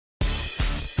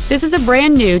This is a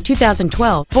brand new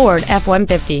 2012 Ford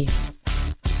F-150.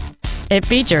 It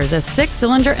features a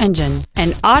 6-cylinder engine,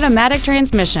 an automatic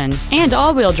transmission, and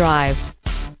all-wheel drive.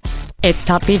 Its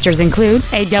top features include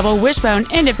a double wishbone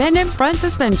independent front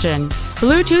suspension,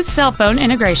 Bluetooth cell phone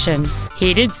integration,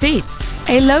 heated seats,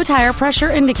 a low tire pressure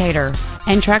indicator,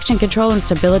 and traction control and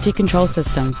stability control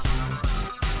systems.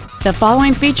 The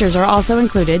following features are also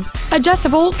included: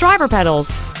 adjustable driver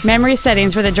pedals, memory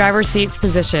settings for the driver's seat's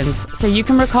positions, so you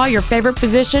can recall your favorite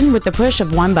position with the push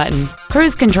of one button,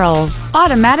 cruise control,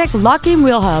 automatic locking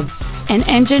wheel hubs, an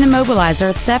engine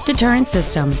immobilizer theft deterrent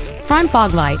system, front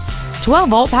fog lights,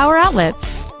 12-volt power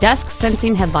outlets, dusk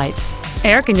sensing headlights,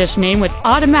 air conditioning with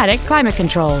automatic climate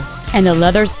control, and the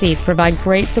leather seats provide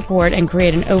great support and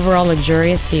create an overall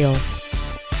luxurious feel.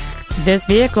 This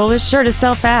vehicle is sure to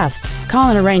sell fast. Call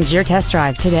and arrange your test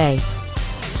drive today.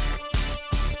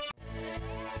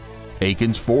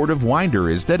 Akins Ford of Winder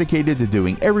is dedicated to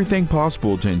doing everything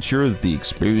possible to ensure that the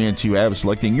experience you have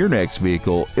selecting your next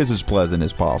vehicle is as pleasant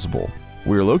as possible.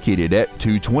 We're located at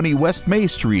 220 West May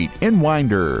Street in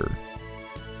Winder.